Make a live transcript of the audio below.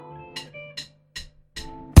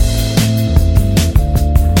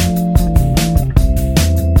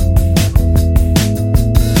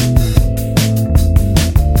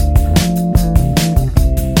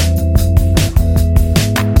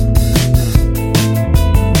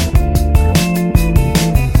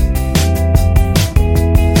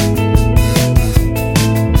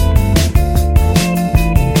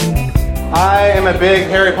big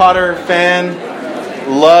Harry Potter fan.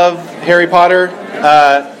 Love Harry Potter.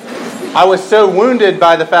 I was so wounded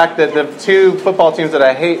by the fact that the two football teams that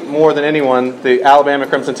I hate more than anyone, the Alabama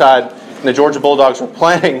Crimson Tide and the Georgia Bulldogs, were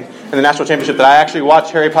playing in the national championship, that I actually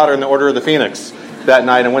watched Harry Potter and the Order of the Phoenix that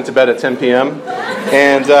night and went to bed at 10 p.m.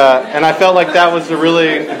 And I felt like that was a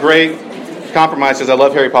really great compromise because I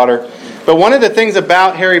love Harry Potter. But one of the things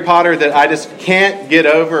about Harry Potter that I just can't get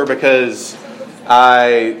over because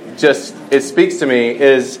it speaks to me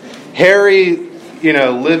is Harry,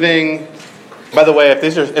 living. By the way,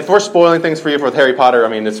 if we're spoiling things for you with Harry Potter, I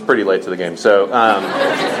mean, it's pretty late to the game. So,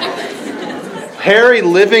 Harry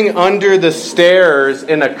living under the stairs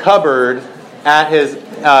in a cupboard at his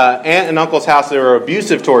aunt and uncle's house that were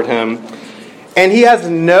abusive toward him, and he has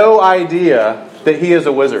no idea that he is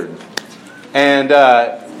a wizard.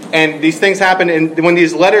 And these things happen, and when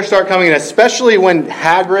these letters start coming in, especially when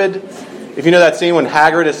Hagrid, if you know that scene when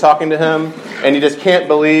Hagrid is talking to him, and he just can't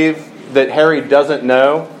believe that Harry doesn't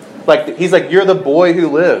know. Like, he's like, you're the boy who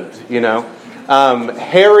lived,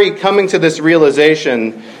 Harry coming to this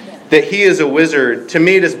realization that he is a wizard, to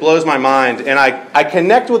me, just blows my mind. And I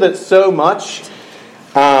connect with it so much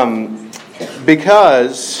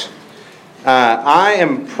because I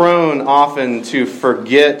am prone often to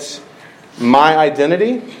forget my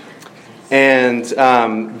identity. And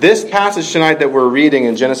this passage tonight that we're reading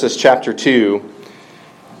in Genesis chapter 2,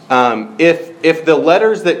 if the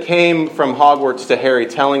letters that came from Hogwarts to Harry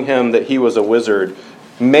telling him that he was a wizard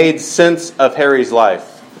made sense of Harry's life,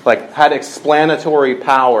 like had explanatory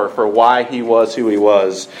power for why he was who he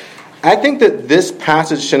was, I think that this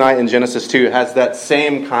passage tonight in Genesis 2 has that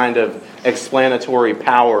same kind of explanatory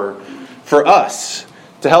power for us,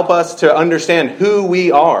 to help us to understand who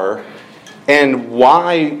we are and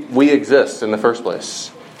why we exist in the first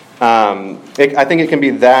place. I think it can be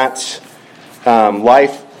that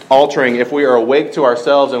life-altering if we are awake to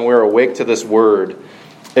ourselves and we're awake to this word.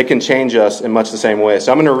 It can change us in much the same way.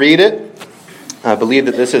 So I'm going to read it. I believe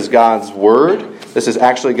that this is God's word. This is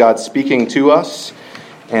actually God speaking to us.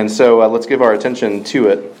 And so let's give our attention to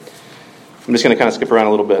it. I'm just going to kind of skip around a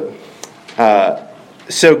little bit.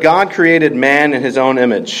 So God created man in his own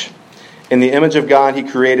image. In the image of God, he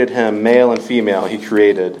created him, male and female, he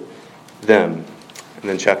created them. And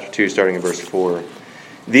then chapter 2, starting in verse 4.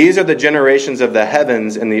 These are the generations of the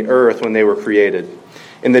heavens and the earth when they were created,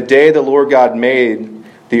 in the day the Lord God made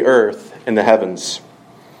the earth and the heavens.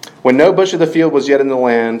 When no bush of the field was yet in the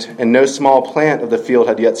land, and no small plant of the field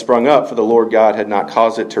had yet sprung up, for the Lord God had not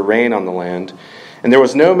caused it to rain on the land, and there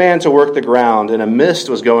was no man to work the ground, and a mist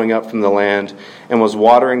was going up from the land, and was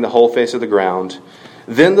watering the whole face of the ground.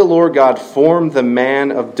 Then the Lord God formed the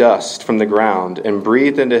man of dust from the ground, and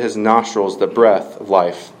breathed into his nostrils the breath of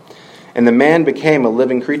life. And the man became a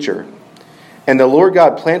living creature. And the Lord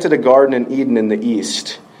God planted a garden in Eden in the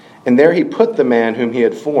east, and there he put the man whom he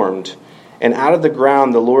had formed. And out of the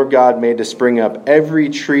ground the Lord God made to spring up every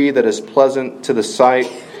tree that is pleasant to the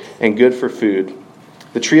sight and good for food.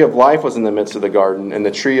 The tree of life was in the midst of the garden, and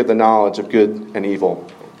the tree of the knowledge of good and evil.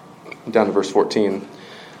 Down to verse 14.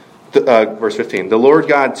 Verse 15. The Lord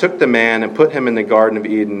God took the man and put him in the Garden of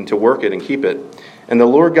Eden to work it and keep it. And the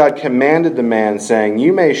Lord God commanded the man, saying,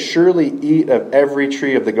 You may surely eat of every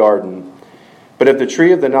tree of the garden, but of the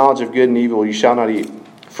tree of the knowledge of good and evil you shall not eat.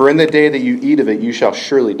 For in the day that you eat of it you shall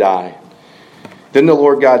surely die. Then the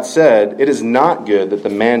Lord God said, It is not good that the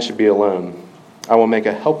man should be alone. I will make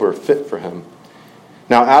a helper fit for him.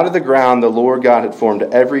 Now out of the ground the Lord God had formed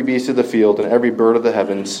every beast of the field and every bird of the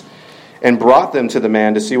heavens, and brought them to the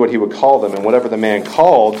man to see what he would call them. And whatever the man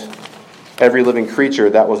called every living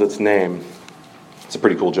creature, that was its name. It's a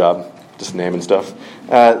pretty cool job, just naming stuff.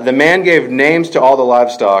 The man gave names to all the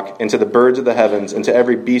livestock, and to the birds of the heavens, and to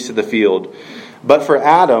every beast of the field. But for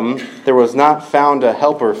Adam there was not found a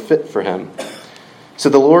helper fit for him. So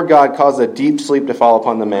the Lord God caused a deep sleep to fall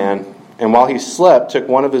upon the man, and while he slept, took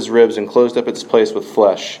one of his ribs and closed up its place with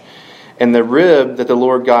flesh. And the rib that the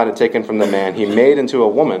Lord God had taken from the man, he made into a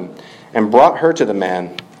woman, and brought her to the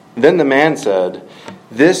man. Then the man said,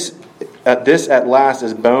 This at last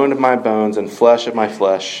is bone of my bones and flesh of my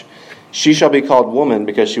flesh. She shall be called woman,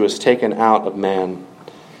 because she was taken out of man.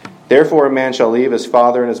 Therefore a man shall leave his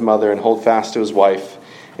father and his mother, and hold fast to his wife,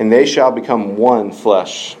 and they shall become one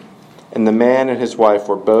flesh. And the man and his wife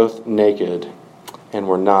were both naked, and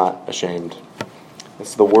were not ashamed.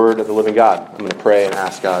 It's the word of the living God. I'm going to pray and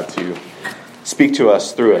ask God to speak to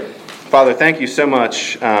us through it. Father, thank you so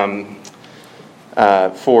much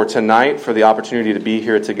for tonight, for the opportunity to be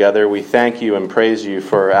here together. We thank you and praise you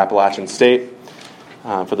for Appalachian State,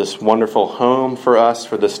 for this wonderful home for us,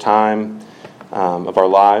 for this time of our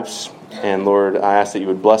lives. And Lord, I ask that you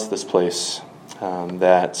would bless this place.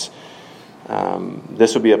 that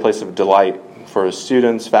this would be a place of delight for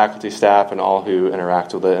students, faculty, staff, and all who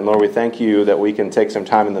interact with it. And Lord, we thank you that we can take some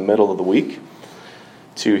time in the middle of the week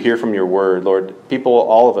to hear from your word. Lord, people,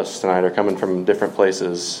 all of us tonight are coming from different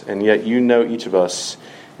places, and yet you know each of us.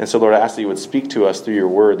 And so, Lord, I ask that you would speak to us through your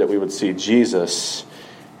word, that we would see Jesus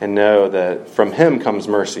and know that from him comes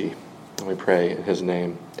mercy. And we pray in his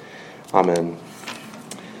name. Amen.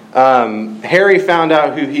 Harry found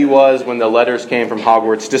out who he was when the letters came from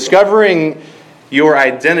Hogwarts. Discovering your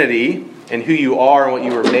identity and who you are and what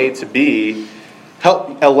you were made to be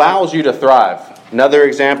allows you to thrive. Another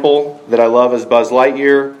example that I love is Buzz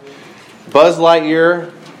Lightyear. Buzz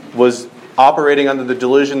Lightyear was operating under the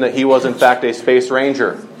delusion that he was in fact a space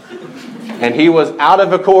ranger. And he was out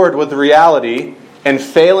of accord with reality and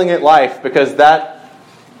failing at life because that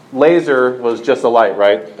laser was just a light,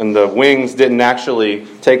 right? And the wings didn't actually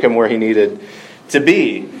take him where he needed to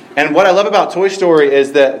be. And what I love about Toy Story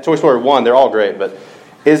is that, Toy Story 1, they're all great, but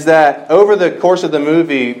is that over the course of the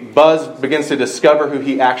movie, Buzz begins to discover who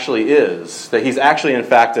he actually is. That he's actually, in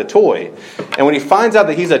fact, a toy. And when he finds out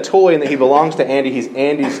that he's a toy and that he belongs to Andy, he's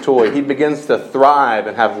Andy's toy, he begins to thrive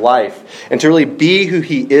and have life and to really be who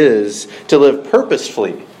he is, to live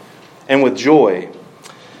purposefully and with joy.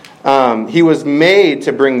 He was made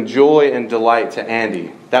to bring joy and delight to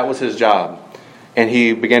Andy. That was his job. And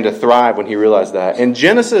he began to thrive when he realized that. In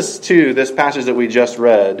Genesis 2, this passage that we just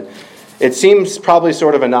read, it seems probably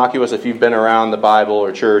sort of innocuous if you've been around the Bible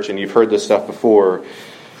or church and you've heard this stuff before.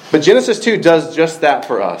 But Genesis 2 does just that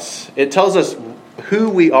for us. It tells us who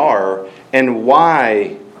we are and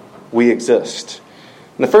why we exist.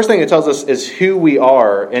 And the first thing it tells us is who we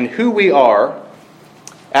are. And who we are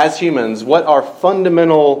as humans, what our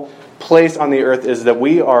fundamental place on the earth is that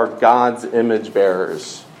we are God's image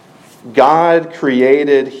bearers. God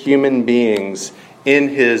created human beings in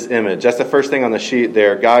his image. That's the first thing on the sheet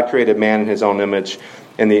there. God created man in his own image.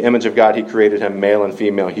 In the image of God, he created him, male and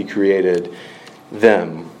female. He created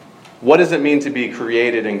them. What does it mean to be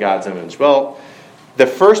created in God's image? Well, the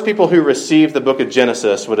first people who received the book of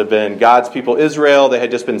Genesis would have been God's people, Israel. They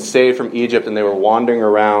had just been saved from Egypt and they were wandering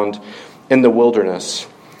around in the wilderness.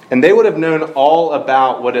 And they would have known all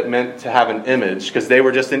about what it meant to have an image because they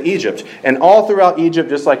were just in Egypt. And all throughout Egypt,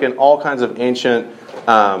 just like in all kinds of ancient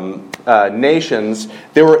nations,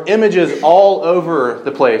 there were images all over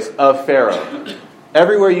the place of Pharaoh.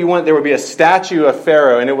 Everywhere you went, there would be a statue of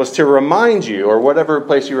Pharaoh, and it was to remind you, or whatever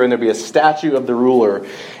place you were in, there'd be a statue of the ruler,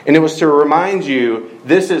 and it was to remind you,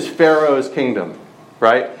 this is Pharaoh's kingdom,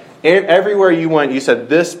 right? Everywhere you went, you said,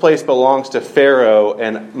 this place belongs to Pharaoh,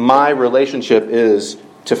 and my relationship is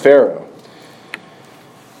to Pharaoh.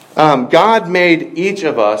 God made each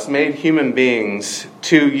of us, made human beings,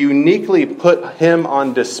 to uniquely put him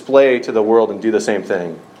on display to the world and do the same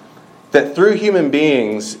thing. That through human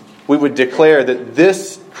beings, we would declare that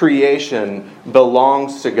this creation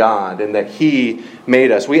belongs to God and that he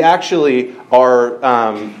made us. We actually are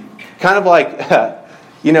kind of like,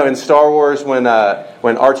 in Star Wars when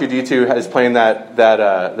R2-D2 is playing that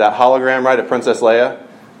hologram, right, of Princess Leia.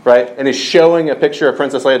 Right? And is showing a picture of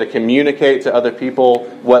Princess Leia to communicate to other people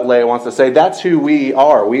what Leia wants to say. That's who we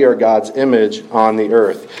are. We are God's image on the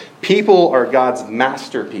earth. People are God's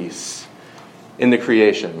masterpiece in the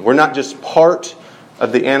creation. We're not just part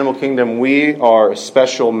of the animal kingdom. We are a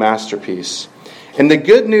special masterpiece. And the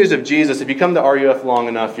good news of Jesus, if you come to RUF long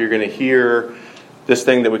enough, you're going to hear this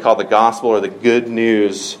thing that we call the gospel or the good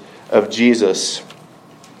news of Jesus.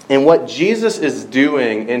 And what Jesus is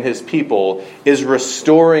doing in his people is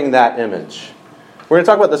restoring that image. We're going to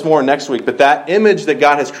talk about this more next week, but that image that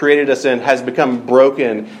God has created us in has become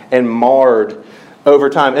broken and marred over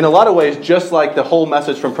time. In a lot of ways, just like the whole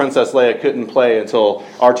message from Princess Leia couldn't play until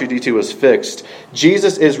R2-D2 was fixed,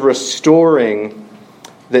 Jesus is restoring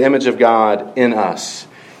the image of God in us.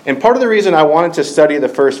 And part of the reason I wanted to study the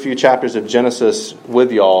first few chapters of Genesis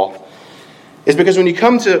with y'all is because when you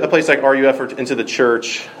come to a place like RUF or into the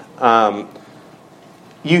church,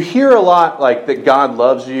 you hear a lot like that God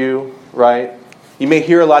loves you, right? You may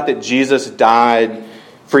hear a lot that Jesus died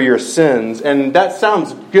for your sins, and that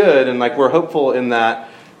sounds good, and like we're hopeful in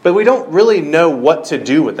that, but we don't really know what to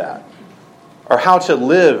do with that, or how to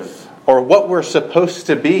live, or what we're supposed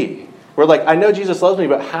to be. We're like, I know Jesus loves me,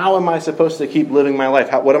 but how am I supposed to keep living my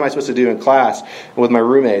life? What am I supposed to do in class and with my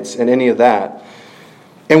roommates and any of that?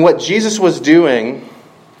 And what Jesus was doing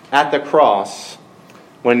at the cross,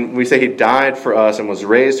 when we say he died for us and was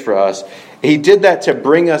raised for us, he did that to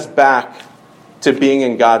bring us back to being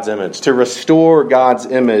in God's image, to restore God's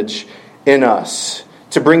image in us,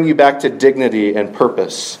 to bring you back to dignity and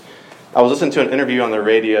purpose. I was listening to an interview on the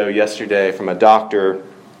radio yesterday from a doctor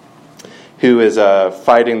who is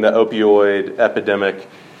fighting the opioid epidemic.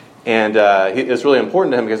 And it's really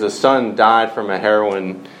important to him because his son died from a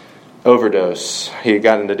heroin overdose. He had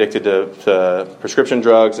gotten addicted to prescription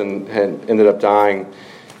drugs and had ended up dying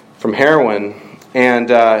from heroin. And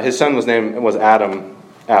his son was Adam,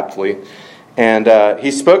 aptly. And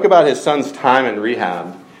he spoke about his son's time in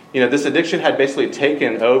rehab. This addiction had basically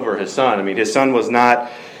taken over his son. I mean, his son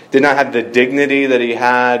did not have the dignity that he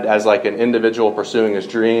had as like an individual pursuing his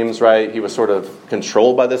dreams, right? He was sort of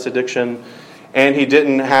controlled by this addiction. And he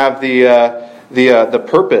didn't have the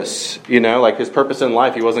purpose, like his purpose in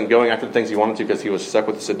life. He wasn't going after the things he wanted to because he was stuck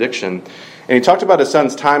with this addiction. And he talked about his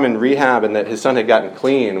son's time in rehab and that his son had gotten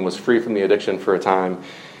clean and was free from the addiction for a time.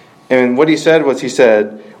 And what he said,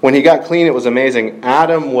 when he got clean, it was amazing.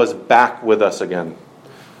 Adam was back with us again.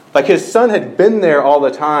 Like his son had been there all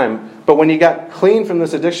the time, but when he got clean from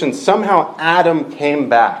this addiction, somehow Adam came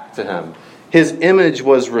back to him. His image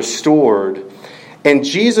was restored. And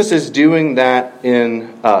Jesus is doing that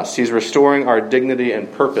in us. He's restoring our dignity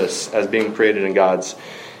and purpose as being created in God's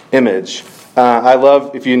image.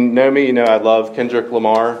 If you know me, you know I love Kendrick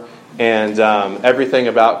Lamar. And everything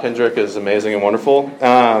about Kendrick is amazing and wonderful.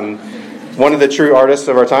 One of the true artists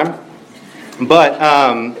of our time. But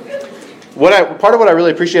part of what I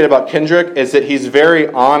really appreciate about Kendrick is that he's very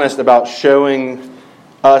honest about showing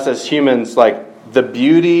us as humans like the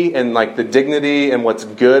beauty and like the dignity and what's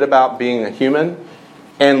good about being a human,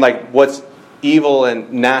 and like what's evil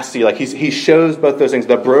and nasty. Like he shows both those things,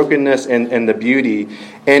 the brokenness and the beauty.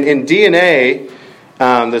 And in DNA,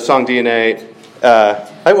 the song DNA,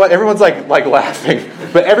 everyone's like laughing,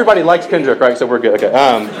 but everybody likes Kendrick, right? So we're good.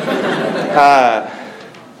 Okay.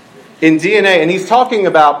 In DNA, and he's talking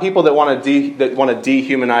about people that want to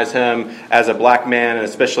dehumanize him as a black man, and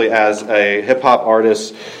especially as a hip hop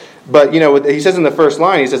artist. But, he says in the first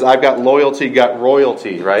line, he says, I've got loyalty, got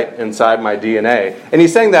royalty, right, inside my DNA. And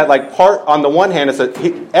he's saying that, like, on the one hand,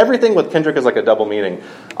 everything with Kendrick is like a double meaning.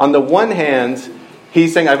 On the one hand,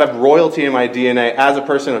 he's saying, I have royalty in my DNA as a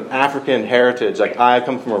person of African heritage. Like, I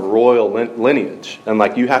come from a royal lineage. And,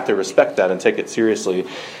 like, you have to respect that and take it seriously.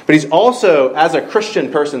 But he's also, as a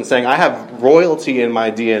Christian person, saying, I have royalty in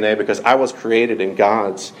my DNA because I was created in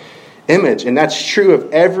God's image. And that's true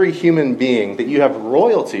of every human being, that you have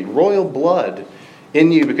royalty, royal blood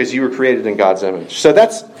in you because you were created in God's image. So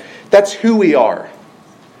that's who we are.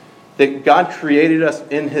 That God created us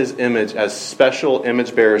in His image as special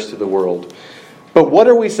image bearers to the world. But what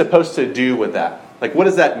are we supposed to do with that? Like, what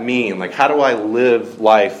does that mean? Like, how do I live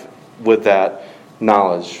life with that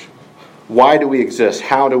knowledge? Why do we exist?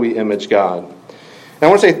 How do we image God? And I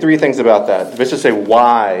want to say three things about that. Let's just say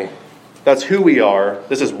why. That's who we are.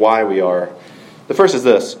 This is why we are. The first is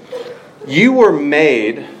this. You were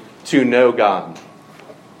made to know God.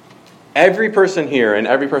 Every person here and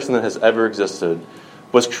every person that has ever existed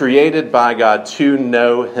was created by God to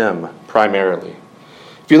know Him primarily.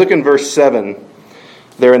 If you look in verse 7,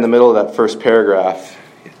 there in the middle of that first paragraph,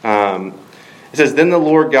 it says, Then the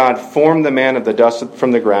Lord God formed the man of the dust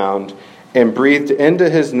from the ground and breathed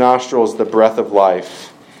into his nostrils the breath of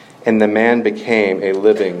life, and the man became a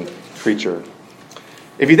living creature.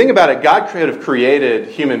 If you think about it, God could have created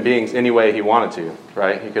human beings any way He wanted to,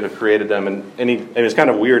 right? He could have created them, and it's kind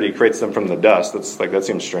of weird He creates them from the dust. That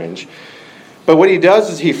seems strange. But what He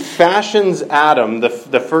does is He fashions Adam, the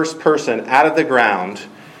first person, out of the ground,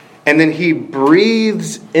 and then He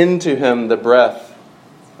breathes into him the breath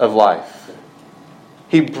of life.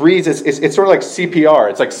 He breathes. It's sort of like CPR.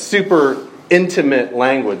 It's like super intimate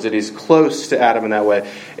language, that He's close to Adam in that way.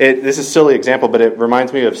 This is a silly example, but it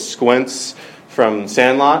reminds me of Squints from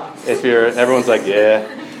Sandlot. Everyone's like, yeah.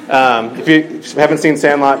 If you haven't seen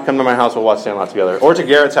Sandlot, come to my house, we'll watch Sandlot together. Or to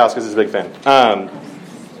Garrett's house, because he's a big fan.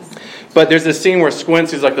 But there's this scene where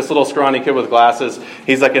Squints, he's like this little scrawny kid with glasses.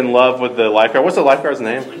 He's like in love with the lifeguard. What's the lifeguard's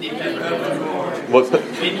name? Wendy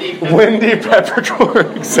Peppercorn. Wendy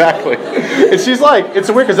Peppercorn, exactly. And she's like,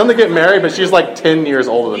 it's weird because then they get married, but she's like 10 years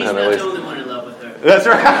older than him at least. He's not the only one in love with her. That's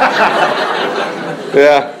right.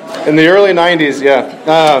 Yeah. In the early 90s,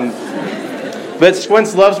 yeah. But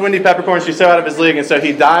Squints loves Wendy Peppercorn. She's so out of his league. And so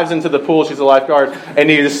he dives into the pool. She's a lifeguard. And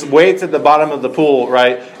he just waits at the bottom of the pool,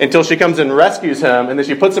 right, until she comes and rescues him. And then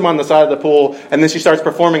she puts him on the side of the pool. And then she starts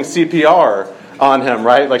performing CPR on him,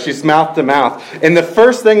 right? Like she's mouth to mouth. And the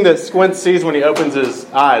first thing that Squints sees when he opens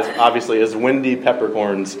his eyes, obviously, is Wendy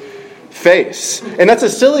Peppercorn's face. And that's a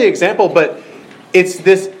silly example, but it's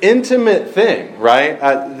this intimate thing, right?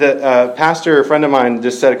 The pastor, a friend of mine,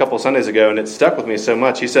 just said a couple of Sundays ago, and it stuck with me so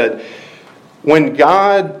much. He said, when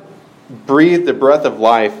God breathed the breath of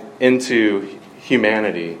life into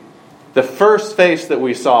humanity, the first face that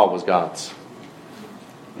we saw was God's.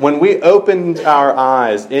 When we opened our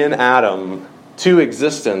eyes in Adam to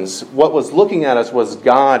existence, what was looking at us was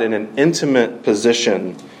God in an intimate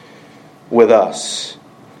position with us.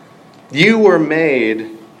 You were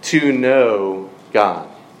made to know God.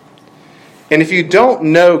 And if you don't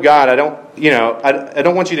know God, I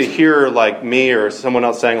don't want you to hear like me or someone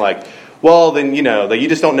else saying like, well, then, that you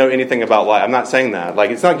just don't know anything about life. I'm not saying that.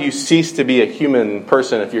 Like, it's not like you cease to be a human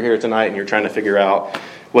person if you're here tonight and you're trying to figure out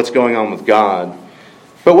what's going on with God.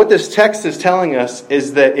 But what this text is telling us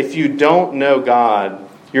is that if you don't know God,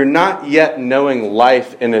 you're not yet knowing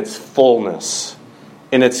life in its fullness,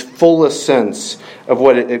 in its fullest sense of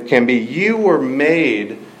what it can be. You were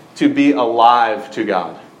made to be alive to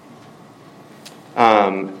God.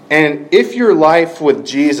 And if your life with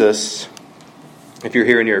Jesus, if you're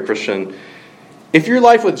here and you're a Christian, if your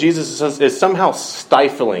life with Jesus is somehow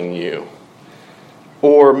stifling you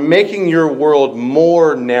or making your world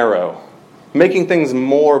more narrow, making things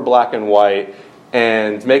more black and white,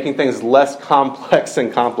 and making things less complex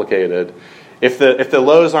and complicated, if the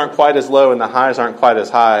lows aren't quite as low and the highs aren't quite as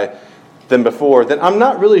high than before, then I'm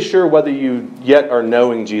not really sure whether you yet are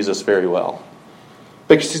knowing Jesus very well.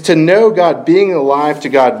 Because to know God, being alive to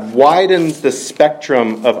God, widens the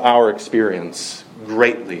spectrum of our experience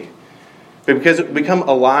greatly. Because we become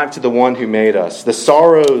alive to the one who made us. The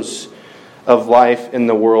sorrows of life in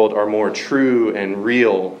the world are more true and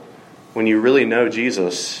real when you really know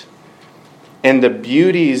Jesus. And the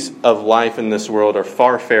beauties of life in this world are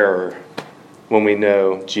far fairer when we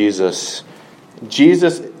know Jesus.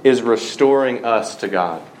 Jesus is restoring us to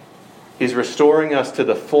God. He's restoring us to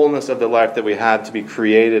the fullness of the life that we have to be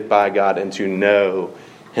created by God and to know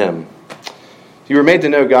Him. You were made to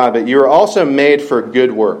know God, but you were also made for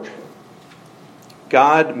good work.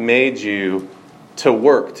 God made you to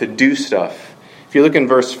work, to do stuff. If you look in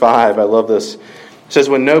verse 5, I love this. It says,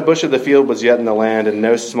 when no bush of the field was yet in the land, and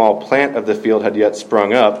no small plant of the field had yet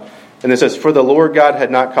sprung up. And it says, for the Lord God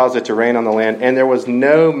had not caused it to rain on the land, and there was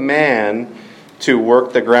no man to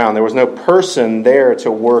work the ground. There was no person there to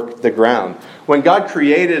work the ground. When God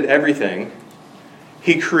created everything,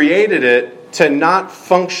 He created it to not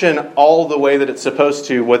function all the way that it's supposed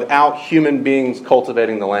to without human beings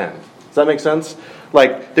cultivating the land. Does that make sense?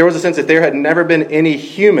 Like, there was a sense that there had never been any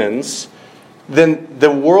humans, then the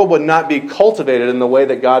world would not be cultivated in the way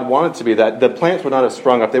that God wanted it to be. That the plants would not have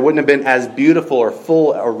sprung up. They wouldn't have been as beautiful or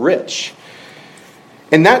full or rich.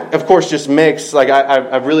 And that, of course, just makes, like,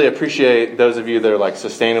 I really appreciate those of you that are, like,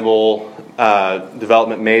 sustainable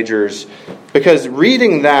development majors, because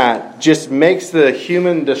reading that just makes the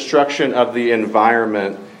human destruction of the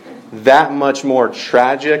environment that much more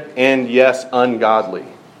tragic and, yes, ungodly,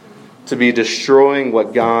 to be destroying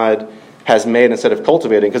what God has made instead of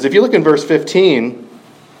cultivating. Because if you look in verse 15,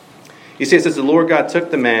 you see it says, the Lord God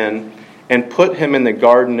took the man and put him in the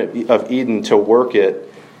Garden of Eden to work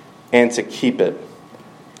it and to keep it.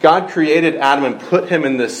 God created Adam and put him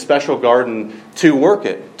in this special garden to work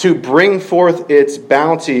it, to bring forth its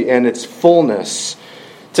bounty and its fullness,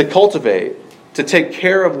 to cultivate, to take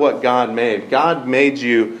care of what God made. God made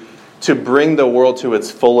you to bring the world to its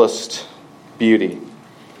fullest beauty.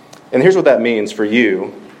 And here's what that means for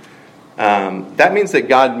you. That means that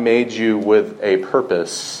God made you with a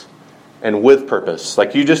purpose and with purpose.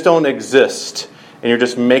 Like, you just don't exist and you're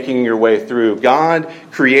just making your way through. God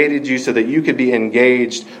created you so that you could be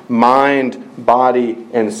engaged mind, body,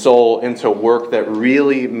 and soul into work that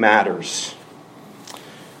really matters.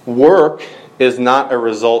 Work is not a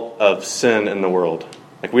result of sin in the world.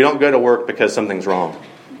 Like, we don't go to work because something's wrong.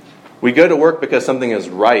 We go to work because something is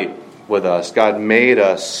right with us. God made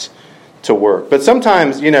us to work. But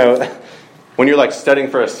sometimes, when you're like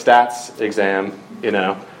studying for a stats exam,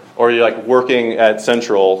 or you're like working at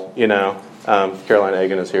Central, Caroline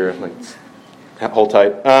Egan is here, like, hold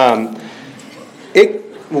tight.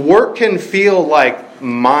 Work can feel like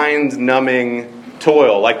mind-numbing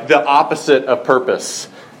toil, like the opposite of purpose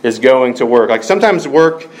is going to work. Like, sometimes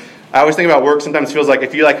work, I always think about work, sometimes feels like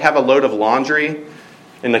if you like have a load of laundry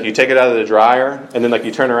and like you take it out of the dryer and then like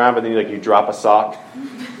you turn around but then you drop a sock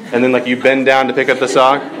and then like you bend down to pick up the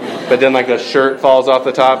sock, but then like the shirt falls off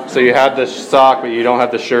the top, so you have the sock but you don't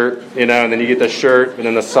have the shirt, and then you get the shirt and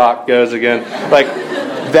then the sock goes again. Like,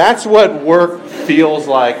 that's what work feels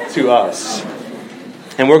like to us.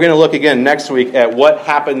 And we're going to look again next week at what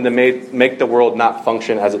happened to make the world not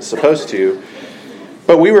function as it's supposed to.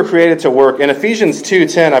 But we were created to work. In Ephesians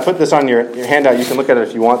 2:10, I put this on your handout, you can look at it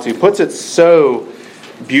if you want to, puts it so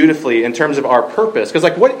beautifully in terms of our purpose. Because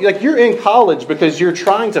you're in college because you're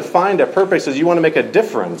trying to find a purpose because you want to make a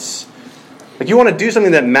difference. Like, you want to do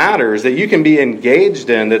something that matters, that you can be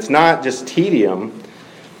engaged in, that's not just tedium.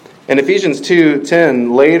 In Ephesians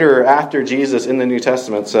 2:10, later after Jesus in the New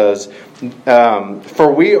Testament says,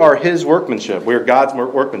 for we are his workmanship. We are God's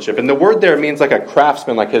workmanship. And the word there means like a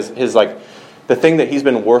craftsman, like his like the thing that he's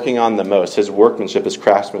been working on the most. His workmanship, his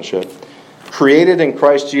craftsmanship. Created in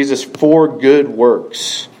Christ Jesus for good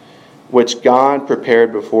works, which God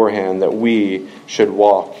prepared beforehand that we should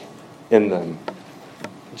walk in them.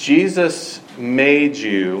 Jesus made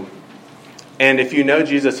you, and if you know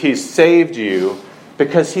Jesus, he's saved you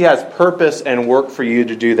because he has purpose and work for you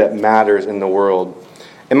to do that matters in the world.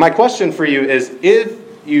 And my question for you is, if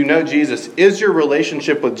you know Jesus, is your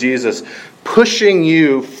relationship with Jesus pushing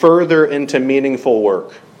you further into meaningful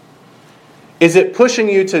work? Is it pushing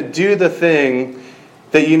you to do the thing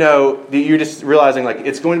that you know, that you're just realizing like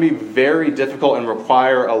it's going to be very difficult and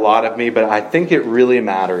require a lot of me, but I think it really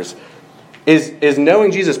matters? Is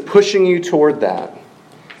knowing Jesus pushing you toward that?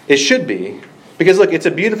 It should be. Because look, it's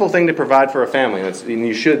a beautiful thing to provide for a family, and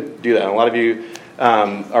you should do that. And a lot of you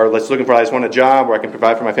are looking for, I just want a job where I can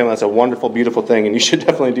provide for my family. That's a wonderful, beautiful thing, and you should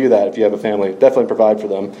definitely do that if you have a family. Definitely provide for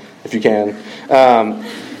them if you can.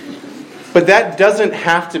 But that doesn't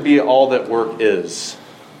have to be all that work is.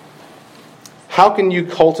 How can you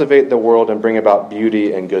cultivate the world and bring about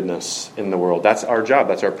beauty and goodness in the world? That's our job.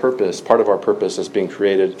 That's our purpose. Part of our purpose is being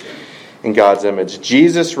created in God's image.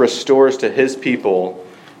 Jesus restores to his people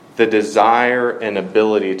the desire and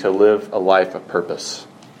ability to live a life of purpose,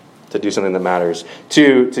 to do something that matters.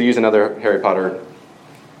 To use another Harry Potter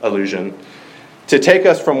allusion, to take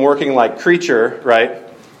us from working like Creature, right,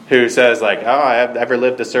 who says like, oh, I have ever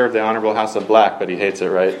lived to serve the honorable house of Black, but he hates it,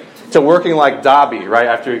 right, to working like Dobby, right,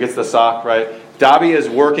 after he gets the sock, right. Dobby is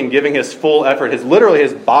working, giving his full effort, literally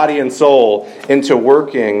his body and soul, into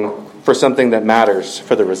working for something that matters,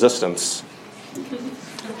 for the resistance.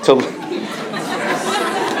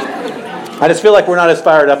 I just feel like we're not as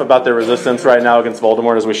fired up about the resistance right now against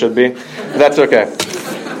Voldemort as we should be. But that's okay.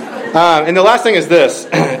 And the last thing is this.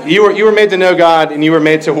 You were made to know God, and you were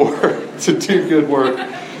made to work, to do good work.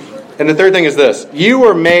 And the third thing is this. You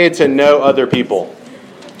were made to know other people.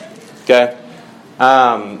 Okay?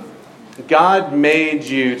 God made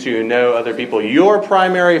you to know other people. Your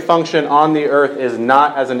primary function on the earth is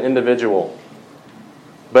not as an individual,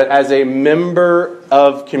 but as a member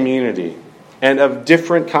of community, and of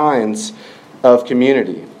different kinds of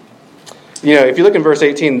community. You know, if you look in verse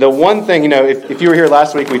 18, the one thing, you know, if you were here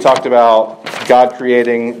last week, we talked about God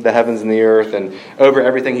creating the heavens and the earth, and over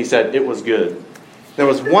everything he said, it was good. There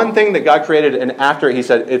was one thing that God created, and after it he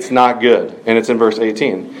said, it's not good. And it's in verse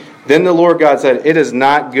 18. Then the Lord God said, it is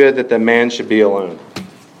not good that the man should be alone.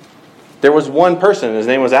 There was one person, and his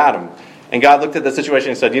name was Adam. And God looked at the situation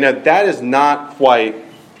and said, you know, that is not quite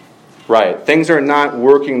right. Things are not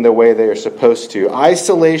working the way they are supposed to.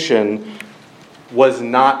 Isolation was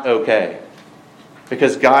not okay,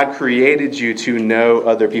 because God created you to know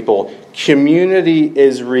other people. Community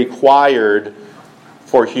is required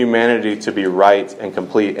for humanity to be right and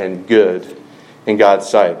complete and good in God's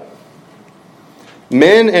sight.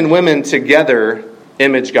 Men and women together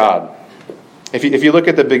image God. If you look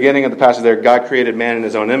at the beginning of the passage there, God created man in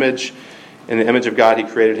his own image. In the image of God, he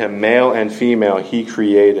created him. Male and female, he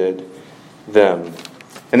created them.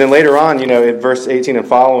 And then later on, you know, in verse 18 and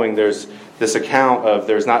following, there's this account of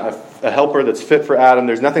there's not a helper that's fit for Adam.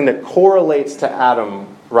 There's nothing that correlates to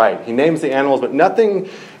Adam right. He names the animals, but nothing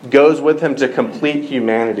goes with him to complete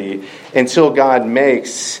humanity until God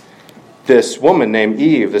makes this woman named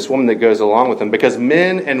Eve, this woman that goes along with him, because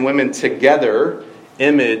men and women together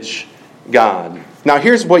image God. Now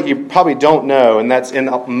here's what you probably don't know, and that's in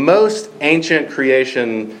most ancient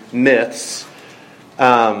creation myths,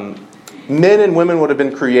 men and women would have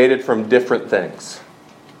been created from different things,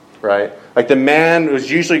 right? Like the man was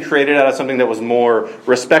usually created out of something that was more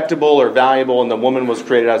respectable or valuable, and the woman was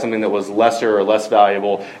created out of something that was lesser or less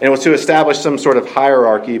valuable. And it was to establish some sort of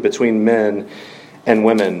hierarchy between men and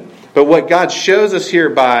women. But what God shows us here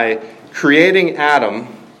by creating Adam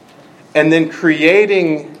and then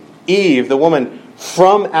creating Eve, the woman,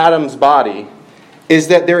 from Adam's body, is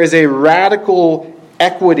that there is a radical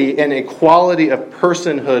equity and equality of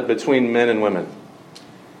personhood between men and women.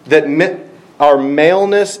 That our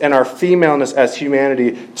maleness and our femaleness as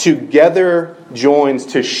humanity together joins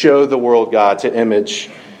to show the world God, to image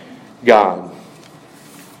God.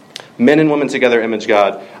 Men and women together image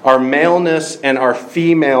God. Our maleness and our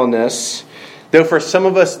femaleness, though for some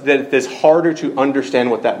of us that it's harder to understand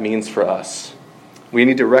what that means for us. We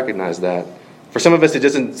need to recognize that. For some of us, it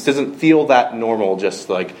doesn't feel that normal, just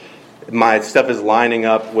like my stuff is lining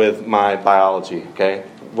up with my biology, okay?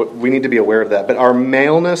 We need to be aware of that. But our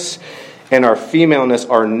maleness and our femaleness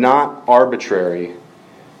are not arbitrary,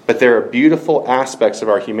 but there are beautiful aspects of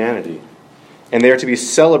our humanity. And they are to be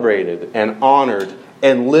celebrated and honored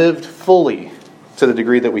and lived fully to the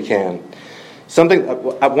degree that we can. One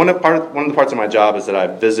of the parts of my job is that I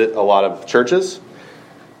visit a lot of churches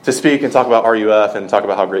to speak and talk about RUF and talk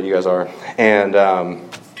about how great you guys are.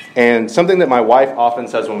 And something that my wife often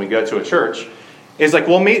says when we go to a church is like,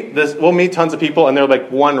 we'll meet tons of people, and they're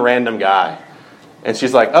like one random guy. And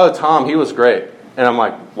she's like, "Oh, Tom, he was great." And I'm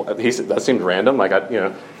like, "What?" That seemed random.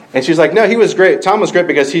 And she's like, "No, he was great. Tom was great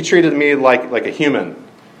because he treated me like a human."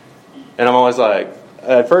 And I'm always like,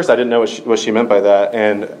 at first I didn't know what she meant by that.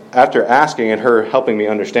 And after asking and her helping me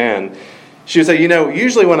understand, she would say,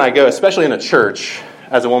 usually when I go, especially in a church,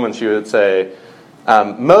 as a woman, she would say,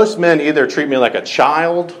 most men either treat me like a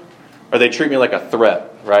child or they treat me like a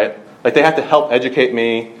threat, right? Like they have to help educate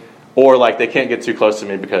me, or like they can't get too close to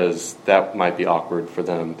me because that might be awkward for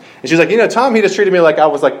them. And she's like, Tom, he just treated me like I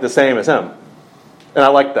was like the same as him. And I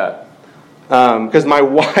like that. Because my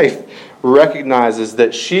wife recognizes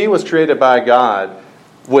that she was created by God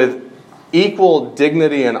with equal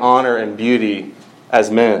dignity and honor and beauty as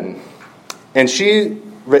men. And she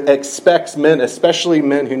expects men, especially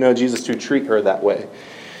men who know Jesus, to treat her that way.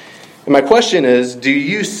 And my question is, do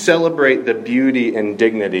you celebrate the beauty and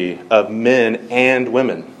dignity of men and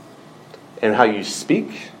women and how you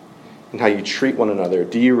speak and how you treat one another?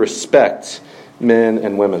 Do you respect men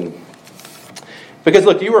and women? Because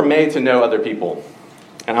look, you were made to know other people,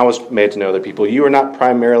 and I was made to know other people. You are not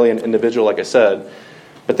primarily an individual, like I said,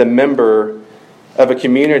 but the member of a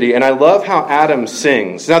community. And I love how Adam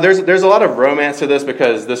sings. Now, there's a lot of romance to this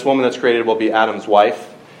because this woman that's created will be Adam's wife.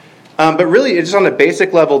 But really, it's just on a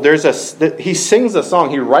basic level, he sings a song.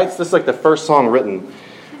 He writes this like the first song written.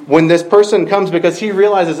 When this person comes, because he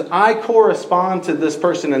realizes, I correspond to this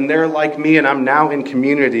person and they're like me and I'm now in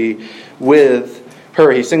community with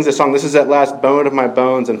her. He sings this song, "This is at last bone of my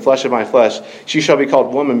bones and flesh of my flesh. She shall be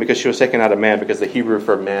called woman because she was taken out of man," because the Hebrew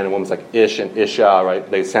for man and woman is like ish and isha, right?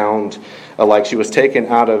 They sound alike. She was taken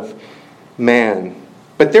out of man.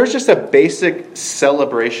 But there's just a basic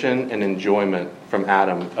celebration and enjoyment from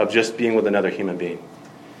Adam of just being with another human being.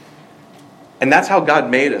 And that's how God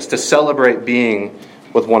made us, to celebrate being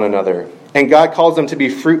with one another. And God calls them to be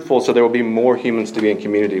fruitful so there will be more humans to be in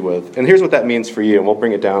community with. And here's what that means for you, and we'll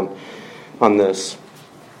bring it down on this.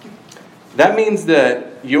 That means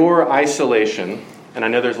that your isolation, and I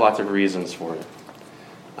know there's lots of reasons for it,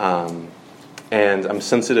 and I'm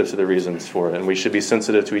sensitive to the reasons for it, and we should be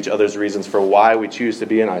sensitive to each other's reasons for why we choose to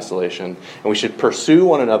be in isolation, and we should pursue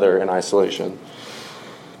one another in isolation.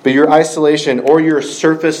 But your isolation or your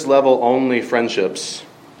surface level only friendships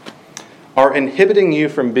are inhibiting you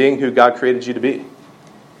from being who God created you to be.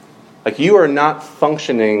 Like, you are not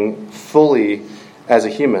functioning fully as a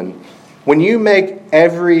human. When you make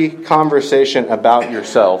every conversation about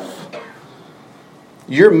yourself,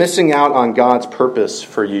 you're missing out on God's purpose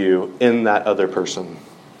for you in that other person.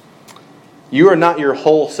 You are not your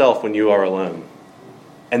whole self when you are alone.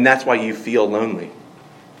 And that's why you feel lonely.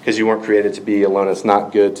 Because you weren't created to be alone. It's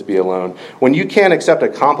not good to be alone. When you can't accept a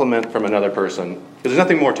compliment from another person, because there's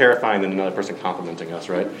nothing more terrifying than another person complimenting us,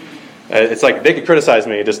 right? It's like, they could criticize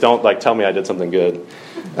me, just don't tell me I did something good.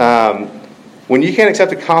 When you can't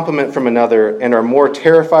accept a compliment from another and are more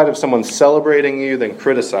terrified of someone celebrating you than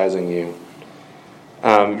criticizing you,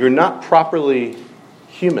 you're not properly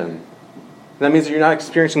human. That means that you're not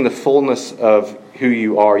experiencing the fullness of who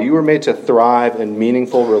you are. You were made to thrive in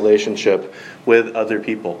meaningful relationship with other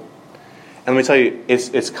people. And let me tell you,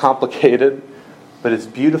 it's complicated, but it's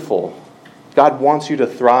beautiful. God wants you to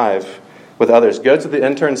thrive with others. Go to the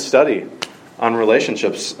intern study on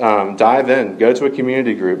relationships. Dive in. Go to a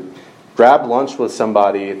community group. Grab lunch with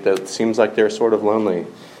somebody that seems like they're sort of lonely.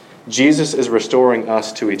 Jesus is restoring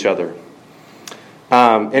us to each other.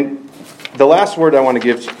 And the last word I want to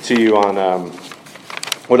give to you on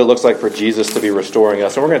what it looks like for Jesus to be restoring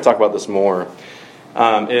us, and we're going to talk about this more,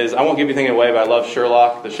 is, I won't give anything away, but I love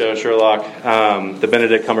Sherlock, the show Sherlock, the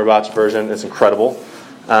Benedict Cumberbatch version. It's incredible.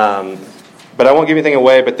 But I won't give anything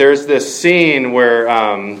away, but there's this scene where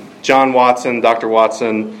John Watson, Dr.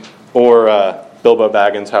 Watson, or Bilbo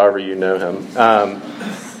Baggins, however you know him,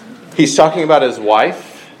 he's talking about his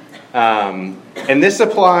wife. And this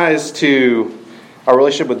applies to our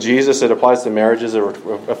relationship with Jesus. It applies to marriages. It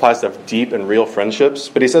applies to deep and real friendships.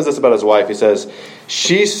 But he says this about his wife. He says,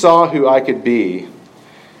 "She saw who I could be.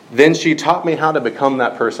 Then she taught me how to become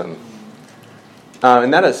that person."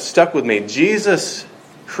 And that has stuck with me. Jesus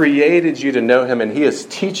created you to know him, and he is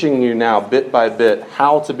teaching you now, bit by bit,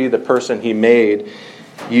 how to be the person he made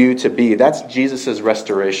you to be. That's Jesus'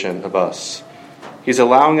 restoration of us. He's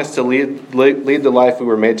allowing us to lead the life we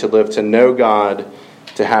were made to live, to know God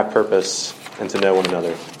to have purpose, and to know one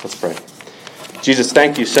another. Let's pray. Jesus,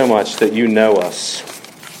 thank you so much that you know us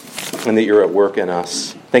and that you're at work in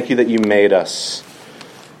us. Thank you that you made us.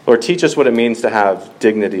 Lord, teach us what it means to have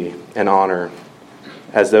dignity and honor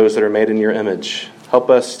as those that are made in your image. Help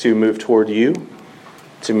us to move toward you,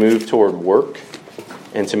 to move toward work,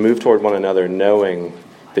 and to move toward one another, knowing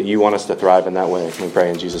that you want us to thrive in that way. We pray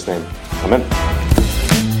in Jesus' name. Amen.